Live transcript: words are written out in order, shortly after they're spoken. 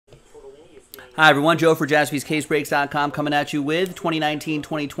Hi, everyone. Joe for JaspysCaseBreaks.com coming at you with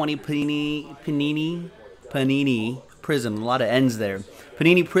 2019-2020 Panini Prizm. A lot of N's there.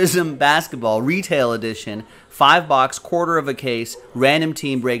 Panini Prizm Basketball Retail Edition, 5-box, quarter of a case, random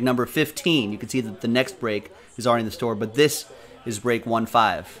team break number 15. You can see that the next break is already in the store, but this is break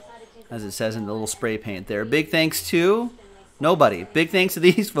 1-5, as it says in the little spray paint there. Big thanks to nobody. Big thanks to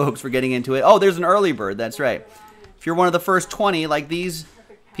these folks for getting into it. Oh, there's an early bird. That's right. If you're one of the first 20, like these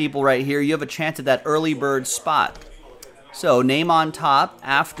people right here, you have a chance at that early bird spot. So name on top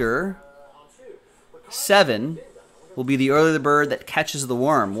after 7 will be the early bird that catches the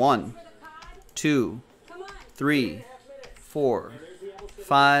worm. 1, 2, 3, 4,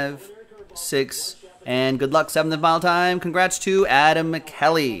 5, 6, and good luck. 7th and final time. Congrats to Adam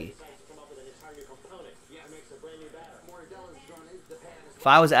Kelly. If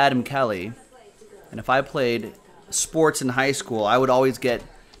I was Adam Kelly, and if I played sports in high school, I would always get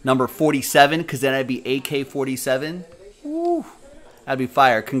number 47, because then I'd be AK-47. Woo, that'd be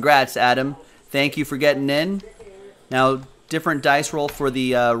fire. Congrats, Adam. Thank you for getting in. Now, different dice roll for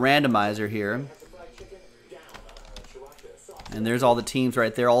the randomizer here. And there's all the teams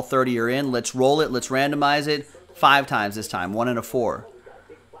right there. All 30 are in. Let's roll it. Let's randomize it 5 times this time. 1 and a 4.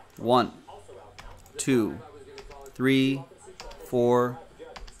 1, 2, 3, 4,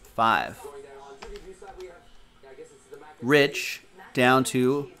 5. Rich down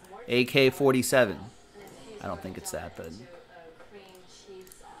to AK-47. I don't think it's that, but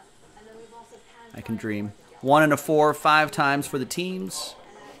I can dream. 1 and a 4, 5 times for the teams.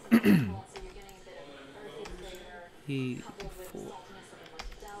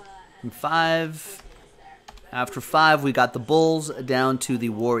 5. After 5, we got the Bulls down to the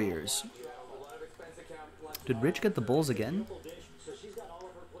Warriors. Did Rich get the Bulls again?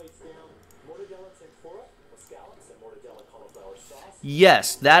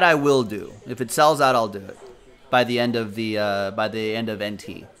 Yes, that I will do. If it sells out, I'll do it by the end of the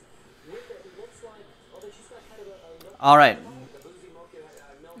NT. All right.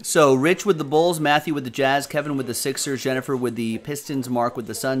 So Rich with the Bulls, Matthew with the Jazz, Kevin with the Sixers, Jennifer with the Pistons, Mark with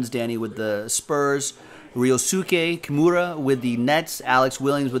the Suns, Danny with the Spurs, Ryosuke Kimura with the Nets, Alex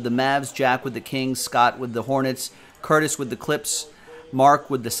Williams with the Mavs, Jack with the Kings, Scott with the Hornets, Curtis with the Clips,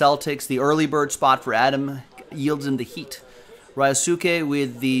 Mark with the Celtics. The early bird spot for Adam yields him the Heat. Ryosuke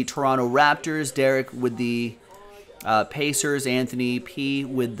with the Toronto Raptors, Derek with the Pacers, Anthony P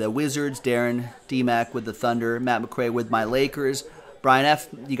with the Wizards, Darren D-Mac with the Thunder, Matt McRae with my Lakers, Brian F,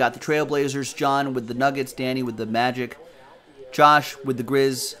 you got the Trailblazers, John with the Nuggets, Danny with the Magic, Josh with the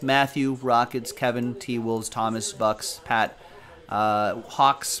Grizz, Matthew, Rockets, Kevin, T-Wolves, Thomas, Bucks, Pat,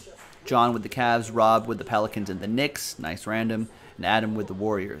 Hawks, John with the Cavs, Rob with the Pelicans and the Knicks, nice random, and Adam with the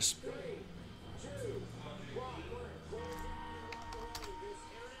Warriors.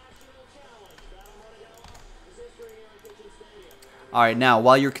 All right, now,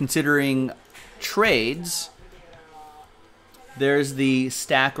 while you're considering trades, there's the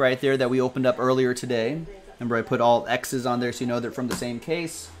stack right there that we opened up earlier today. Remember, I put all X's on there so you know they're from the same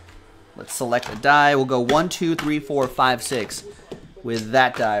case. Let's select a die. We'll go 1, 2, 3, 4, 5, 6 with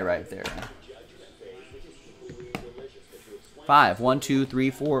that die right there. 5. 1, 2,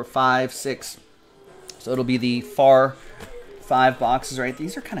 3, 4, 5, 6. So it'll be the far 5 boxes, right?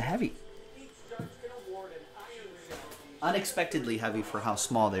 These are kind of heavy. Unexpectedly heavy for how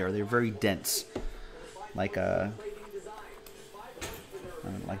small they are. They're very dense, like the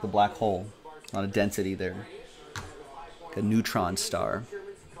black hole. A lot of density there, like a neutron star,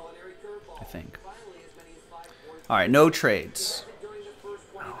 I think. All right, no trades.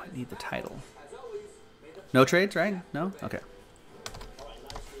 Oh, I need the title. No trades, right? No? Okay.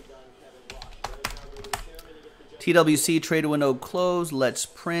 TWC trade window closed. Let's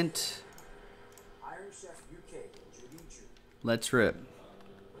print. Let's rip.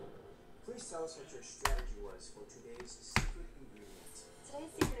 Please tell us what your strategy was for today's secret ingredient. Today's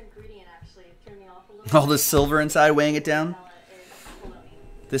secret ingredient actually threw me off a little. All this silver inside weighing it down.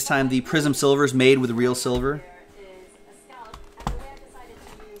 This time the Prizm silver is made with real silver.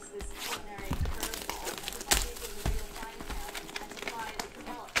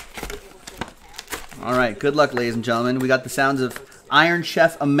 All right, good luck, ladies and gentlemen. We got the sounds of Iron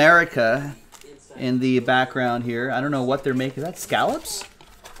Chef America in the background here. I don't know what they're making. Is that scallops?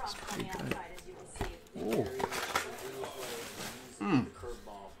 That's pretty good. Oh. Mm.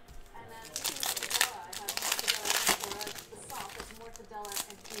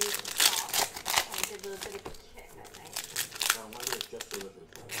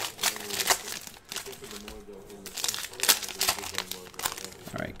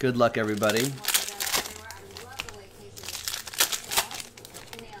 All right, good luck, everybody.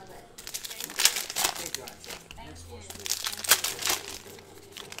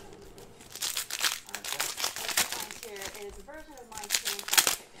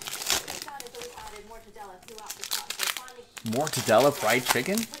 Mortadella fried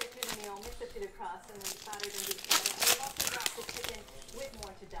chicken? Put it through the meal, mix it through the crust, and then batter it and deep fry it. And we've also got the chicken with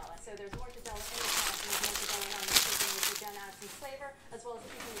mortadella. So there's mortadella in the crust and there's mortadella around the chicken, which again adds some flavor, as well as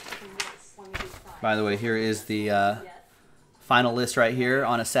keeping the chicken moist when we deep fry it. By the way, here is the final list right here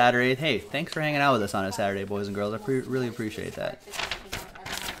on a Saturday. Hey, thanks for hanging out with us on a Saturday, boys and girls. I really appreciate that. There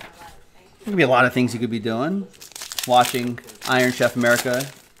could be a lot of things you could be doing. Watching Iron Chef America,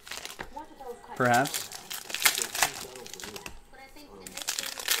 perhaps. But I think in this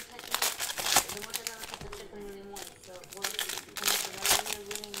case, the technique, the mortadella kept the chicken really moist, so it works. The mozzarella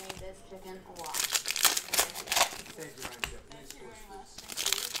really made this chicken a lot. Thank you, Ryan. Thank you very much.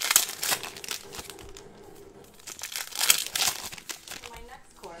 For my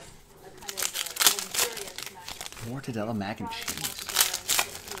next course, a kind of luxurious mac and cheese. Mortadella mac and Fried cheese. mortadella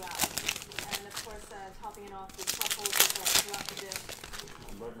throughout. And of course, topping it off with truffles throughout the dish. I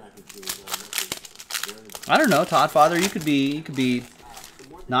love mac and cheese. I don't know, Todd Father. You could be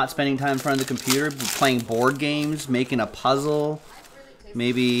not spending time in front of the computer, but playing board games, making a puzzle.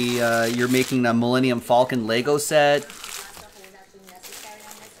 Maybe you're making a Millennium Falcon Lego set.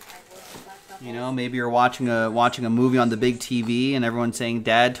 You know, maybe you're watching a movie on the big TV, and everyone's saying,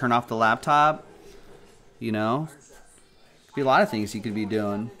 "Dad, turn off the laptop." You know, could be a lot of things you could be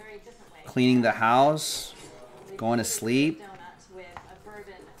doing. Cleaning the house, going to sleep. Donuts with a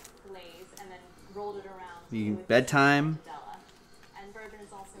bourbon glaze and then rolled it around. Bedtime. And bourbon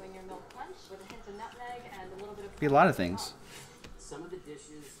is also in your milk punch with a hint of nutmeg and a little bit of. Be a lot of things. Some of the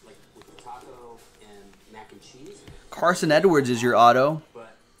dishes, like with the taco and mac and cheese, Carson Edwards is your auto.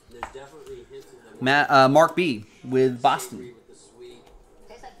 but there's definitely hints of them. Mark B with Boston. With the sweet.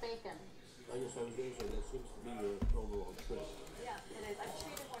 Tastes like bacon. I guess I was going to say that seems to be your overall twist. Yeah, it is. I've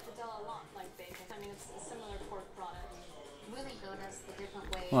treated mortadella a lot like bacon. I mean, it's a similar pork product. Really showed us the different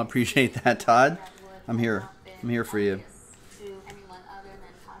ways. Well, I appreciate that, Todd. I'm here. I'm here for you. To anyone other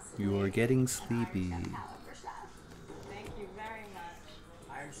than possibly You are getting an sleepy. Iron Chef caliber chef. Thank you very much.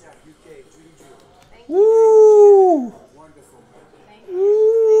 Iron Chef UK, Judy Jew. Thank you. Woo! Wonderful. Thank you.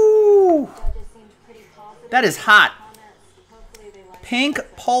 Woo! Judges seemed pretty positive. That is hot. Comments. Hopefully they like Pink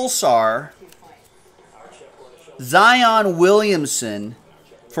Pulsar. 2 points. Zion Williamson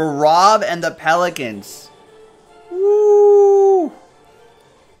for Rob and the Pelicans. Woo!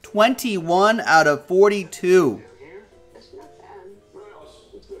 21 out of 42.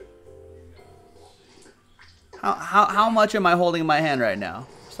 How much am I holding in my hand right now?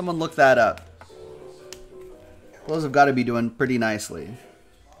 Someone look that up. Those have got to be doing pretty nicely.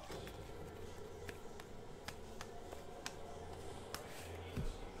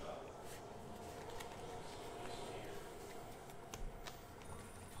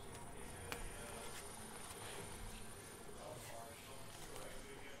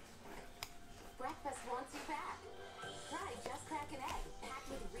 Breakfast wants you back. Try Just Crack an Egg, packed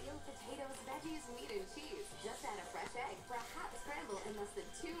with real potatoes, veggies, meat, and cheese. Just add a fresh egg for a hot scramble in less than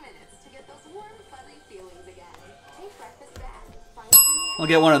 2 minutes to get those warm, fuzzy feelings again. Take breakfast back. Find it in the We'll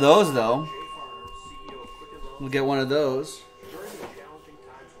get one of those, though. Jay Farner, CEO of Quicken Loans. We'll get one of those. During the challenging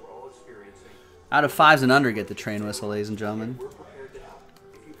times we're all experiencing, Out of 5s and under, get the train whistle, ladies and gentlemen. we're prepared to help.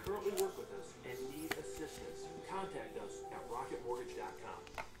 If you currently work with us and need assistance, contact us at rocketmortgage.com.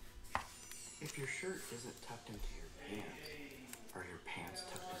 If your shirt isn't tucked into your pants, or your pants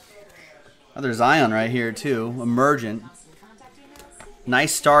tucked into your shirt, Another Zion right here, too. Emergent.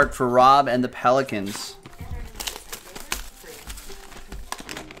 Nice start for Rob and the Pelicans.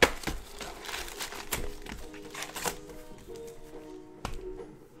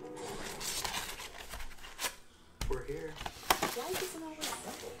 we're here. Life isn't always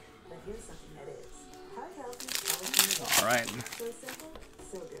simple, but here's something that is. Heart healthy, healthy. All right. So simple,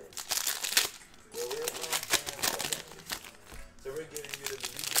 so good.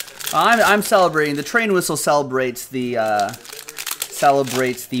 I'm celebrating. The train whistle celebrates the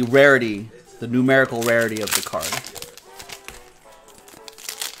rarity, the numerical rarity of the card.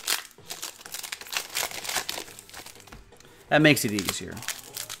 That makes it easier.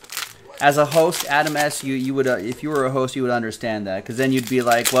 As a host, Adam S., you would if you were a host, you would understand that, because then you'd be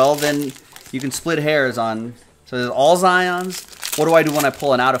like, well, then you can split hairs on. So there's all Zions. What do I do when I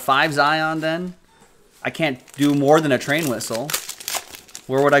pull an out of 5 Zion? Then I can't do more than a train whistle.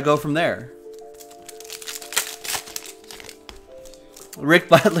 Where would I go from there? Rick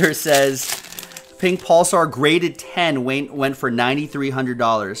Butler says, Pink Pulsar graded 10 went for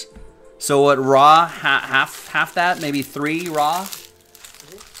 $9,300. So what, raw, half that? Maybe 3 raw?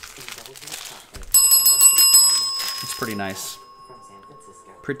 It's pretty nice.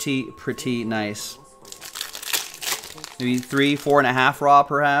 Pretty nice. Maybe 3, 4.5 raw,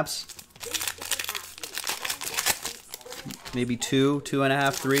 perhaps. maybe 2,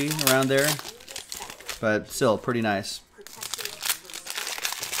 2.5, 3 around there, but still pretty nice.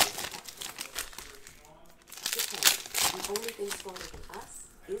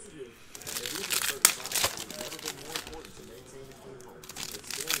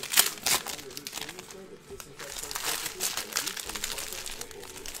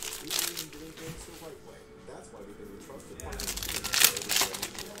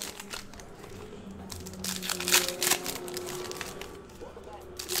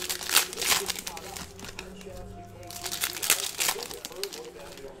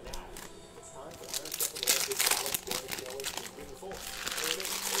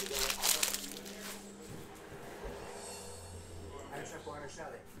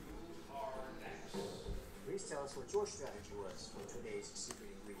 Please tell us what your strategy was for today's secret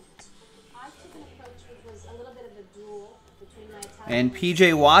ingredients. I took an approach which was a little bit of a duel between my Italian And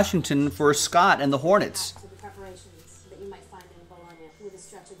PJ Washington for Scott and the Hornets. to the preparations that you might find in Bologna with a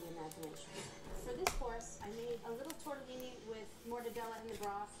stretch of the imagination. For this course, I made a little tortellini with mortadella in the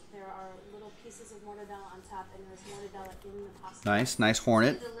broth. There are little pieces of mortadella on top, and there's mortadella in the pasta. Nice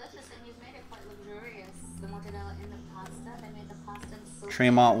Hornet. Delicious, and you've made it quite luxurious. The mortadella in the pasta. I made the pasta so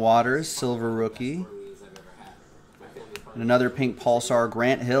Tremont Waters, silver rookie. And another pink Pulsar,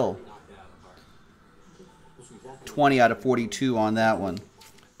 Grant Hill. 20 out of 42 on that one.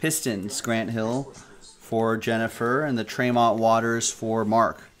 Pistons, Grant Hill for Jennifer, and the Tremont Waters for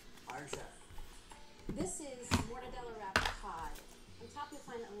Mark. This is mortadella wrapped pie. On top you'll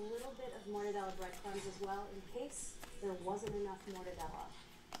find a little bit of mortadella breadcrumbs as well, in case there wasn't enough mortadella.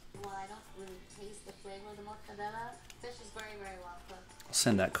 well, I don't really taste the flavor of the mortadella. Fish is very, very well cooked. I'll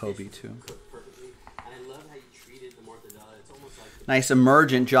send that Kobe too. Cooked perfectly. And I love how you treated the mortadella. It's almost like Nice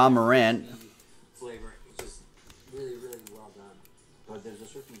emergent John Morant. flavor. It's just really, really well done. But there's a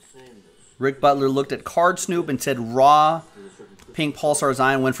certain sameness. Rick Butler looked at Card Snoop and said raw pink Pulsar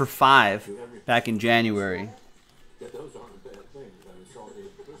Zion went for 5 back in January. Yeah, those aren't bad things. I mean, salty and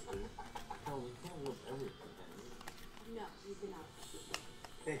crispy. No, we can't love everything. No, you cannot.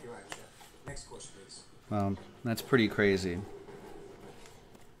 Thank you, Irish Chef. Next course, please. That's pretty crazy.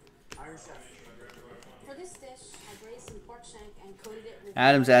 Irish Chef. For this dish, I braised some pork shank and coated it with...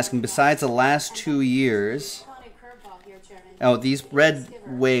 Adam's asking, besides the last 2 years... Calling a curveball here, Chairman. Oh, these red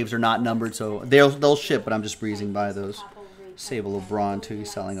waves are not numbered, so they'll ship, but I'm just breezing by those. Save a LeBron too,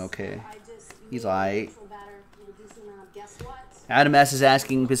 he's selling okay. He's alright. Adam S is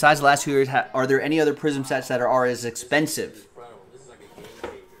asking, besides the last 2 years, are there any other Prizm sets that are as expensive? This is like a game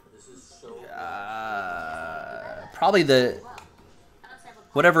changer. This is so Probably the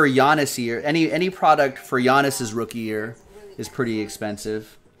whatever Giannis year, any product for Giannis's rookie year is pretty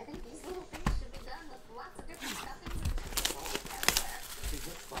expensive. I think these little things should be done with lots of different stuffings.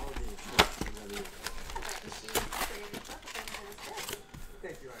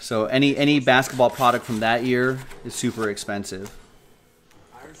 So any basketball product from that year is super expensive.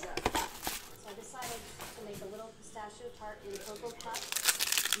 Irish Chef. So I decided to make a little pistachio tart in cocoa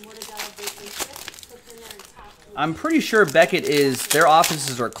puffs, mortadella bacon chips, cooked in there and topped with I'm pretty sure Beckett is, their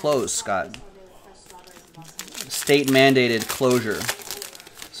offices are closed, Scott. fresh strawberries and blossoms. State mandated closure.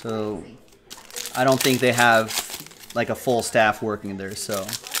 So I don't think they have like a full staff working there, so.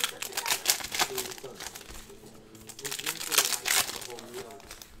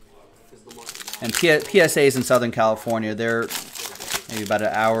 And PSA's in Southern California. They're maybe about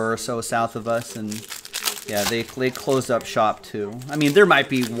an hour or so south of us, and yeah, they closed up shop too. I mean, there might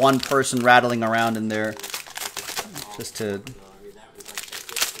be one person rattling around in there just to,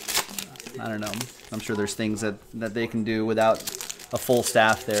 I don't know. I'm sure there's things that they can do without a full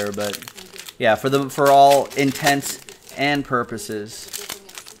staff there, but yeah, for all intents and purposes,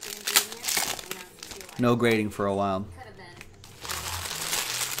 no grading for a while.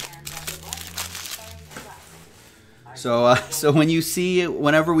 So when you see,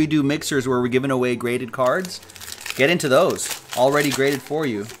 whenever we do mixers where we're giving away graded cards, get into those, already graded for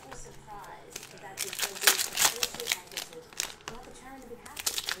you.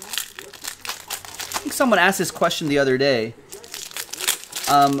 I think someone asked this question the other day.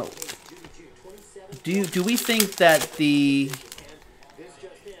 Do we think that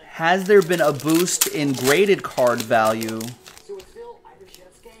has there been a boost in graded card value? So it's still Irish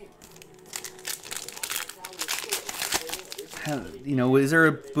Chef's game. You know, is there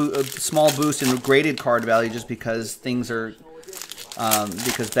a small boost in graded card value just because things are,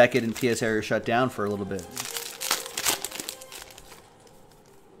 because Beckett and PSA are shut down for a little bit?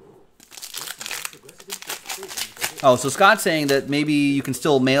 Oh, so Scott's saying that maybe you can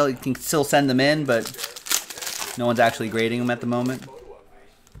still send them in, but no one's actually grading them at the moment. Wait,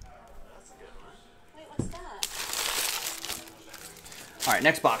 what's that? All right,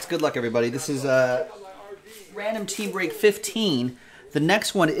 next box. Good luck, everybody. This is random team break 15. The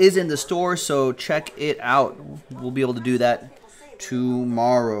next one is in the store, so check it out. We'll be able to do that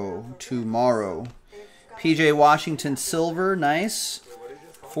tomorrow. PJ Washington silver, nice.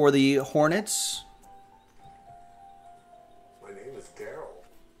 For the Hornets. My name is Daryl.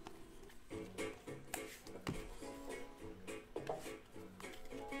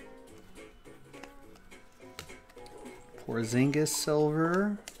 Porzingis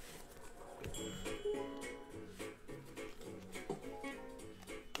silver.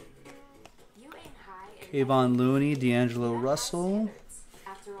 Kayvon Looney, D'Angelo Russell.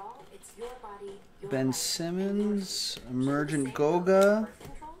 Ben Simmons, Emergent Goga.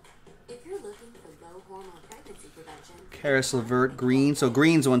 Karis LeVert, green. So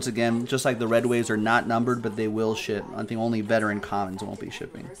greens, once again, just like the Red Waves, are not numbered, but they will ship. I think only veteran commons won't be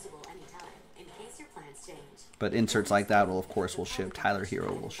shipping. But inserts like that will, of course, will ship. Tyler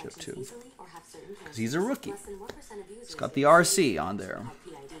Hero will ship too, because he's a rookie. It's got the RC on there.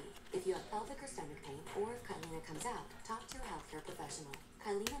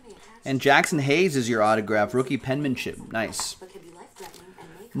 And Jackson Hayes is your autograph. Rookie penmanship. Nice.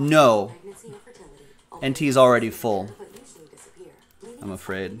 No. NT is already full, I'm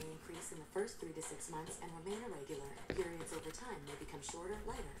afraid.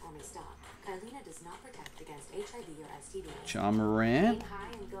 John Morant.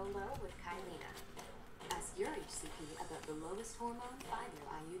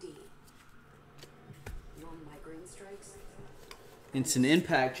 Instant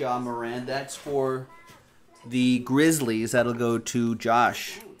Impact John Morant. That's for the Grizzlies. That'll go to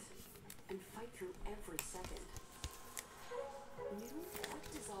Josh.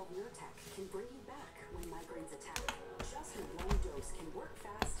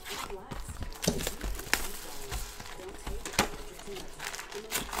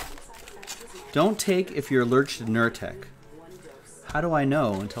 Don't take if you're allergic to Nurtec. How do I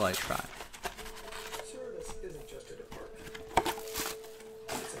know until I try? Service isn't just a department.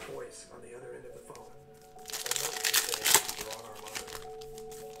 It's a voice on the other end of the phone. A note to say you're on our monitor.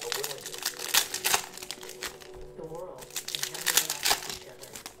 A willingness. The world and how we interact with each other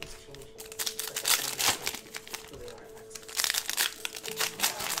is changing, but that doesn't change who we are at Lexus.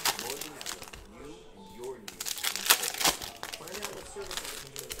 More than ever, you and your needs. Find out what services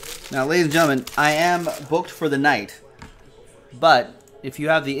can do. Now, ladies and gentlemen, I am booked for the night, but if you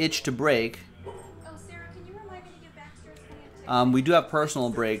have the itch to break, we do have personal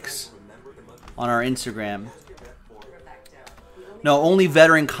breaks on our Instagram. No, only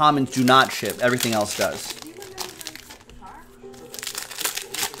veteran commons do not ship. Everything else does.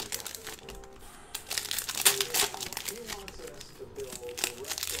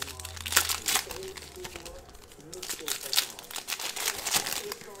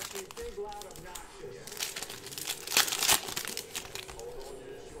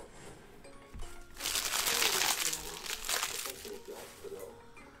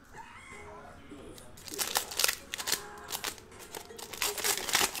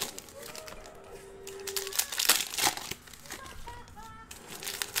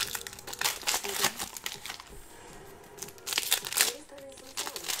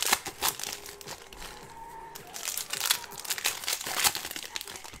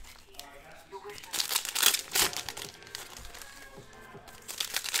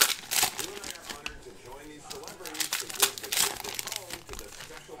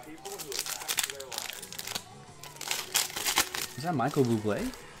 Is that Michael Bublé?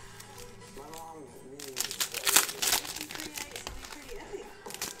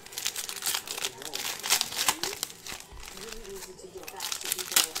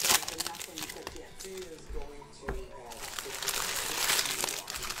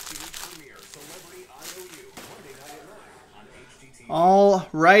 All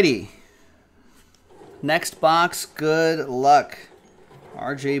righty. Next box, good luck.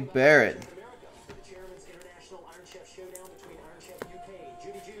 RJ Barrett.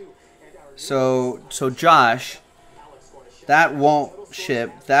 So Josh, that won't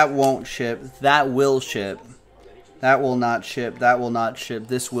ship, that won't ship, that will ship, that will not ship, that will not ship,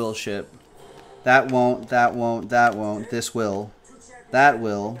 this will ship, that won't, this will, that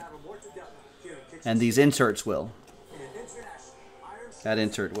will, and these inserts will. That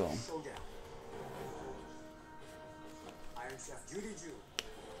insert will.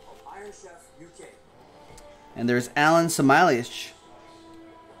 And there's Alan Samilic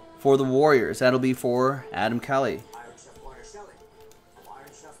for the Warriors. That'll be for Adam Kelly.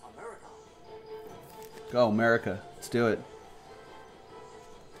 Go, America. Let's do it.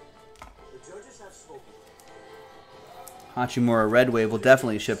 Hachimura Red Wave will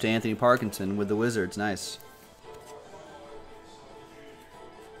definitely ship to Anthony Parkinson with the Wizards. Nice.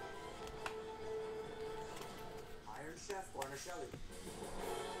 Iron Chef Garner Shelley.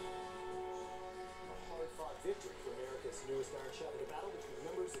 A hard-fought victory for America's newest Iron Chef in a battle between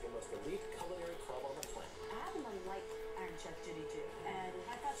members of the most elite culinary club on the planet. I haven't liked Iron Chef Judy Ju, and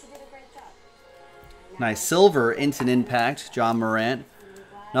I thought she did a great job. Nice silver instant impact, John Morant.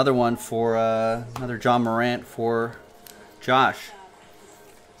 Another one for another John Morant for Josh.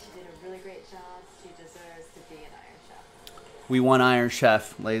 She did a really great job. She deserves to be an Iron Chef. We won Iron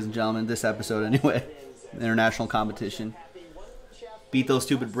Chef, ladies and gentlemen, this episode anyway. International competition. Beat those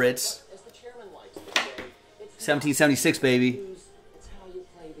stupid Brits. 1776, baby. It's how you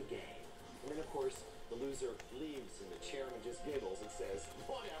play the game. And then, of course, the loser leaves and the chairman just giggles and says,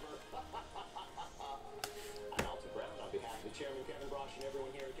 whatever. I'm Alton Brown on behalf of the chairman, Kevin Brosh, and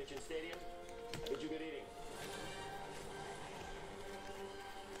everyone here at Kitchen Stadium. I bid you good eating.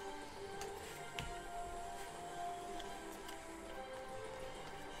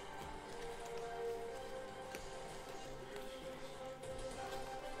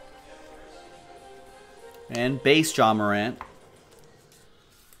 And base John Morant.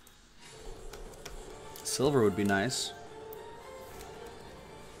 Silver would be nice.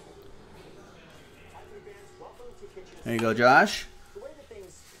 There you go, Josh.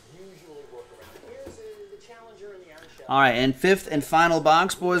 All right, and fifth and final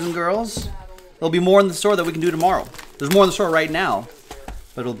box, boys and girls. There'll be more in the store that we can do tomorrow. There's more in the store right now,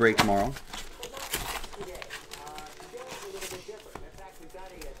 but it'll break tomorrow.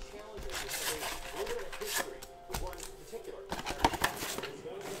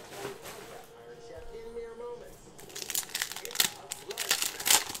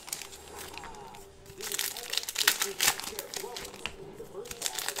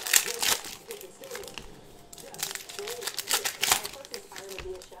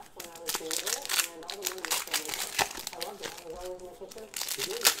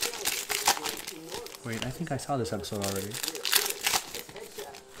 Wait, I think I saw this episode already.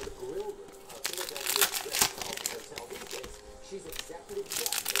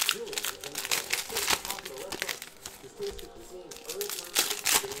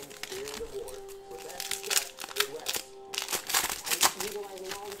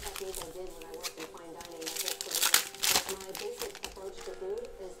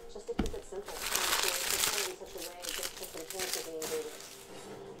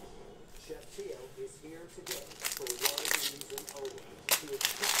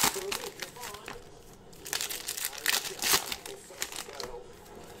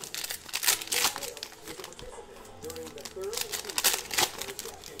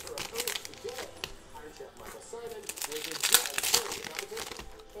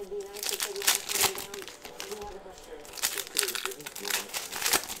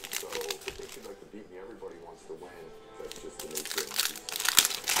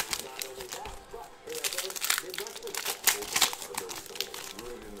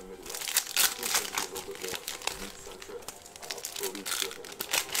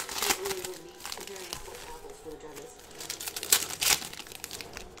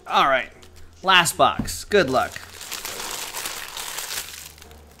 All right, last box. Good luck.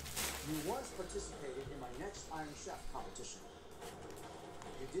 You once participated in my next Iron Chef competition.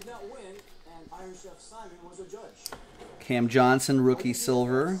 You did not win, and Iron Chef Simon was a judge. Cam Johnson, rookie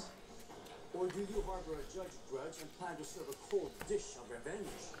silver. Or do you harbor a judge grudge and plan to serve a cold dish of revenge?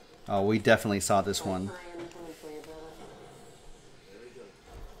 Oh, we definitely saw this one. Very good.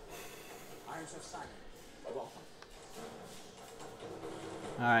 Iron Chef Simon, welcome.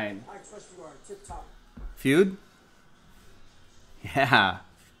 All right. I trust you are in tip-top. Feud? Yeah.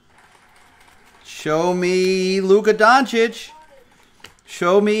 Show me Luka Doncic.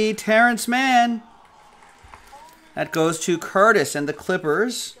 Show me Terrence Mann. That goes to Curtis and the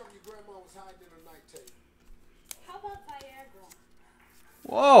Clippers. How about Viagra?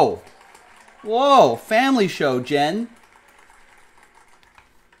 Whoa. Whoa. Family show, Jen.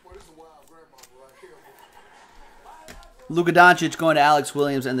 Luka Doncic going to Alex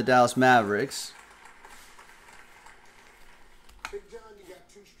Williams and the Dallas Mavericks. Big John, you got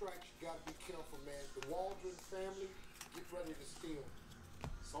 2 strikes. You got to be careful, man. The Waldron family, get ready to steal.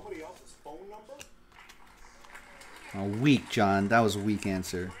 Somebody else's phone number? Oh, weak, John. That was a weak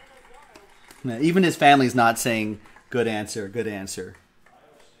answer. Even his family's not saying, good answer, good answer.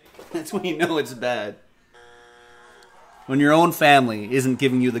 That's when you know it's bad. When your own family isn't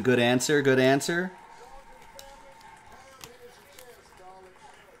giving you the good answer, good answer.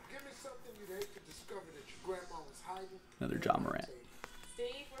 Another John Morant.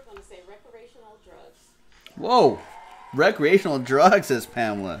 Steve, we're going to say recreational drugs. Whoa. Recreational drugs, says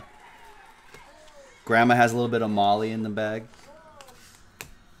Pamela. Grandma has a little bit of Molly in the bag.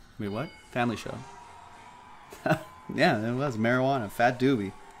 Wait, what? Family show. Yeah, it was marijuana. Fat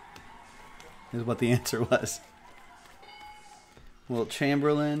doobie. Is what the answer was. Wilt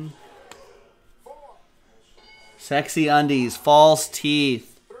Chamberlain. Sexy undies. False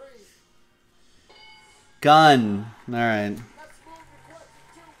teeth. Gun. All right.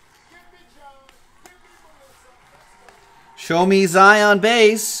 Show me Zion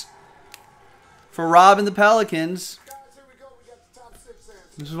base for Rob and the Pelicans.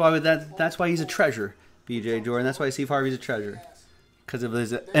 This is why that's why he's a treasure, BJ Jordan. That's why Steve Harvey's a treasure, because of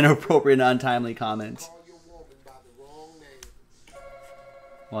his inappropriate and untimely comments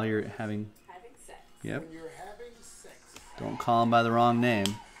while you're having sex. Yep. Don't call him by the wrong name.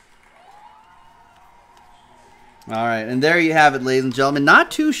 All right, and there you have it, ladies and gentlemen.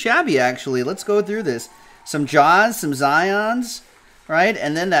 Not too shabby, actually. Let's go through this. Some Jaws, some Zions, right?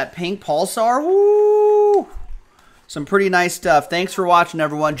 And then that pink Pulsar. Woo! Some pretty nice stuff. Thanks for watching,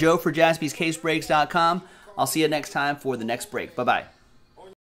 everyone. Joe for JaspysCaseBreaks.com. I'll see you next time for the next break. Bye-bye.